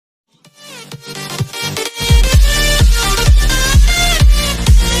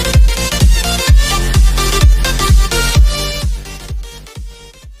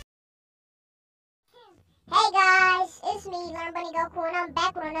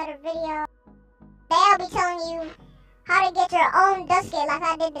another video. Today I'll be telling you how to get your own duskit like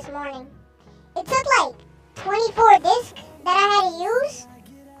I did this morning. It took like 24 discs that I had to use,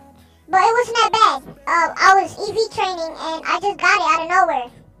 but it wasn't that bad. I was EV training and I just got it out of nowhere.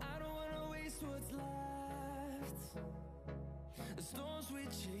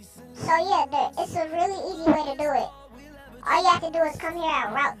 So yeah, it's a really easy way to do it. All you have to do is come here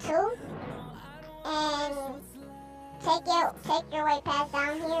at Route 2 and take your way past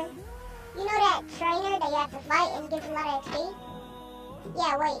down here. You know that trainer that you have to fight and gives a lot of XP?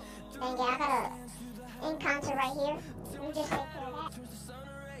 Yeah, wait. Dang it, I got a encounter right here. Let me just take care of that.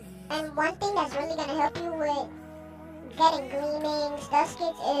 And one thing that's really going to help you with getting gleamings,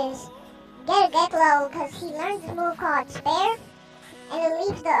 duskits, is get a Geklo, because he learns this move called Spare. And it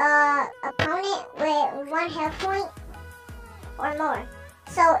leaves the opponent with 1 health point or more.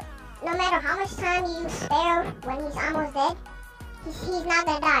 So no matter how much time you spare when he's almost dead, he's not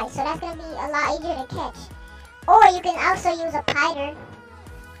gonna die. So that's gonna be a lot easier to catch. Or you can also use a Piter.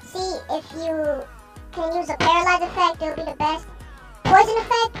 See if you can use a paralyze effect, it'll be the best. Poison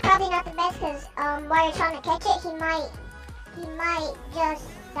effect, probably not the best, because while you're trying to catch it, he might just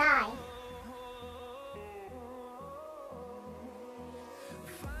die.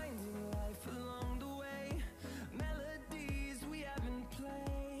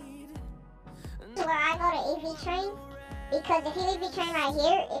 Where I go to EV train, because if you EV train right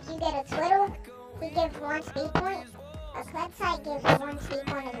here, if you get a Twiddle, he gives 1 speed point. A Klebsite gives 1 speed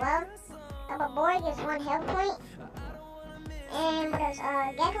point as well. A Babor gives 1 health point. And what else?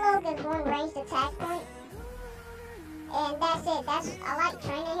 Geklo gives 1 ranged attack point. And that's it. I like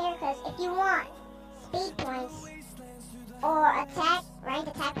training here, because if you want speed points or ranged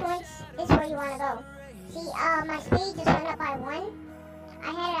attack points, this is where you want to go. See, my speed just went up by 1. I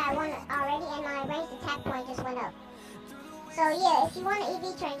had it at 1 already, and my ranged attack point just went up. So yeah, if you want an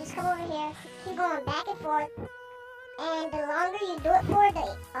EV train, just come over here, keep going back and forth, and the longer you do it for,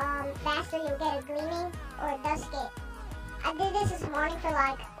 the faster you'll get a gleaming or a duskit. I did this morning for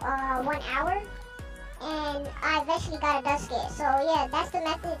like 1 hour, and I eventually got a duskit. So yeah, that's the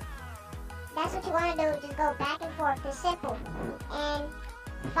method. That's what you want to do, just go back and forth. It's simple. And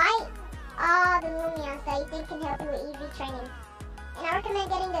fight all the Lumions that you think can help you with EV training. And I recommend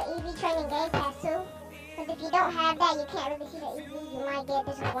getting the EV training game pass too, because if you don't have that, you can't really see the EV, you might get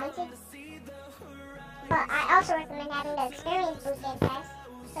disappointed. But I also recommend having the experience boost game pass,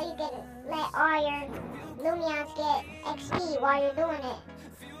 so you can let all your Lumions get XP while you're doing it.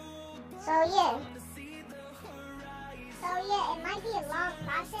 So yeah, it might be a long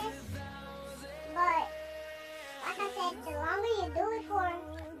process, but like I said, the longer you do it for,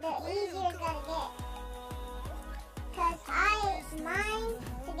 the easier it's gonna get. Because mine,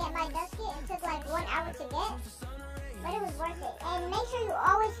 to get my duskit, it took like 1 hour to get, but it was worth it. And make sure you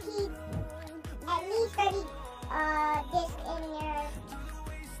always keep at least 30 discs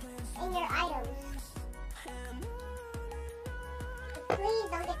in your items. Please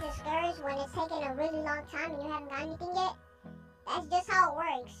don't get discouraged when it's taking a really long time and you haven't got anything yet. That's just how it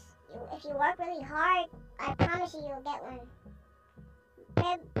works. If you work really hard, I promise you'll get one.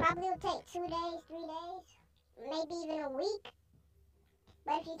 Probably will take 2 days, 3 days. Maybe even a week.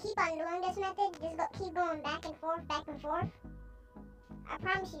 But if you keep on doing this method, just keep going back and forth, I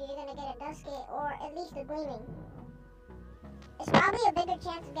promise you're gonna get a duskit or at least a gleaming. It's probably a bigger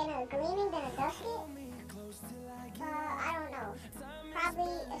chance of getting a gleaming than a duskit. I don't know.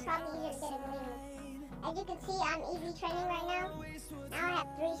 It's probably easier to get a gleaming. As you can see, I'm EV training right now. Now I have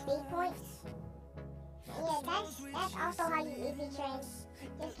 3 speed points. And yeah, that's also how you EV train.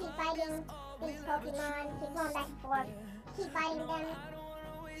 Just keep fighting these Pokemon, keep going back and forth, keep fighting them.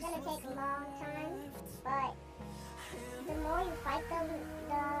 It's gonna take a long time, but the more you fight them,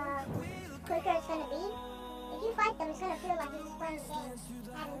 the quicker it's gonna be. If you fight them, it's gonna feel like you're just playing the game,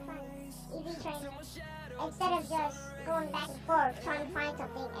 having fun, EV training, instead of just going back and forth trying to find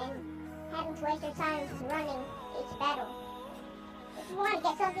something and having to waste your time running each battle. If you want to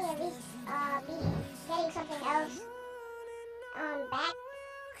get something, at least be getting something else back.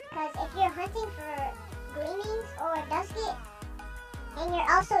 Because if you're hunting for gleamings or a duskit, and you're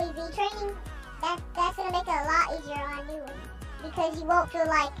also EV training, that's going to make it a lot easier on you. Because you won't feel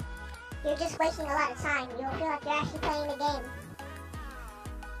like you're just wasting a lot of time. You'll feel like you're actually playing the game.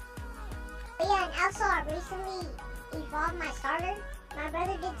 But yeah, and also I recently evolved my starter. My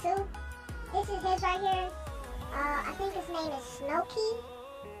brother did too. This is his right here. I think his name is Snowkey.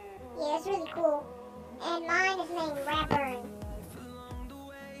 Yeah, it's really cool. And mine is named Rapburn.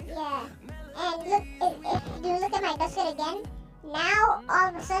 Yeah, and look, if you look at my duskit again, now all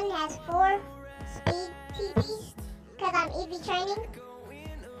of a sudden has 4 speed TPs because I'm EV training.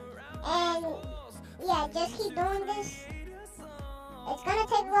 And yeah, just keep doing this. It's gonna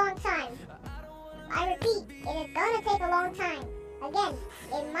take a long time. I repeat, it is gonna take a long time. Again,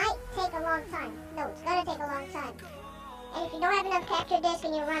 it might take a long time. No, it's gonna take a long time. And if you don't have enough capture disc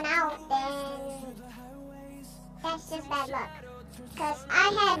and you run out, then that's just bad luck. Because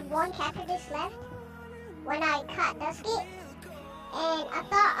I had one capture disc left when I caught duskit, and I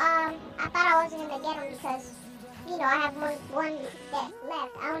thought I wasn't gonna get him because, you know, I have one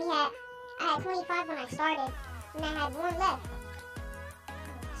left. I had 25 when I started, and I had one left.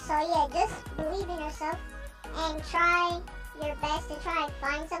 So yeah, just believe in yourself and try your best to try and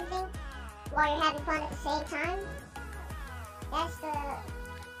find something while you're having fun at the same time. That's the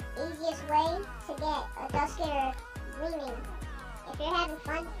easiest way to get a duskit or gleaming. If you're having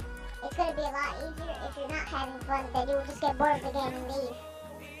fun, it's going to be a lot easier. If you're not having fun, then you will just get bored of the game and leave.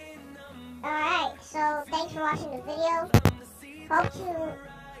 Alright, so thanks for watching the video. Hope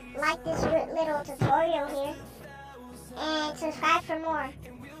you like this little tutorial here. And subscribe for more.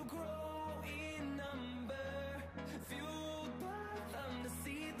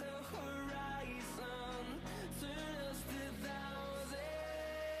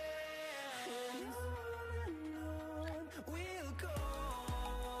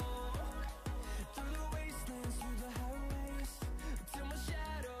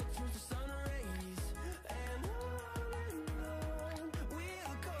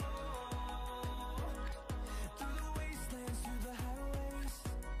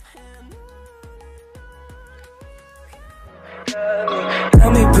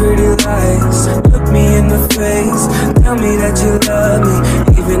 Tell me pretty lies, look me in the face. Tell me that you love me,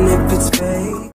 even